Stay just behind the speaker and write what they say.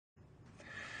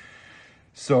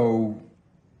So,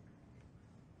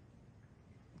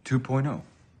 2.0.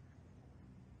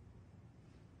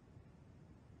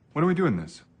 When are we doing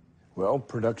this? Well,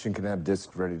 production can have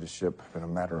discs ready to ship in a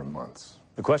matter of months.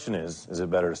 The question is it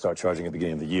better to start charging at the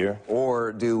beginning of the year?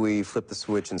 Or do we flip the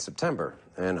switch in September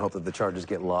and hope that the charges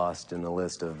get lost in the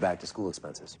list of back-to-school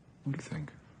expenses? What do you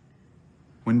think?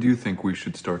 When do you think we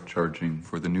should start charging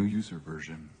for the new user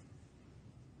version?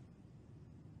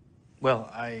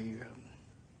 Well, I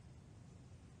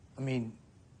mean,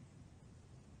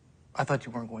 I thought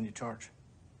you weren't going to charge.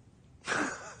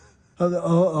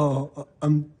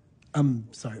 I'm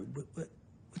sorry.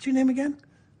 What's your name again?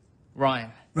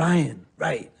 Ryan. Ryan,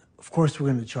 right. Of course we're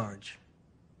going to charge.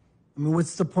 I mean,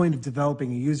 what's the point of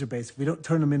developing a user base if we don't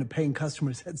turn them into paying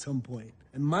customers at some point?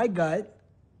 And my gut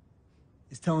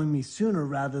is telling me sooner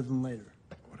rather than later.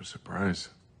 What a surprise.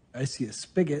 I see a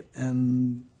spigot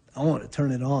and I want to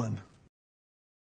turn it on.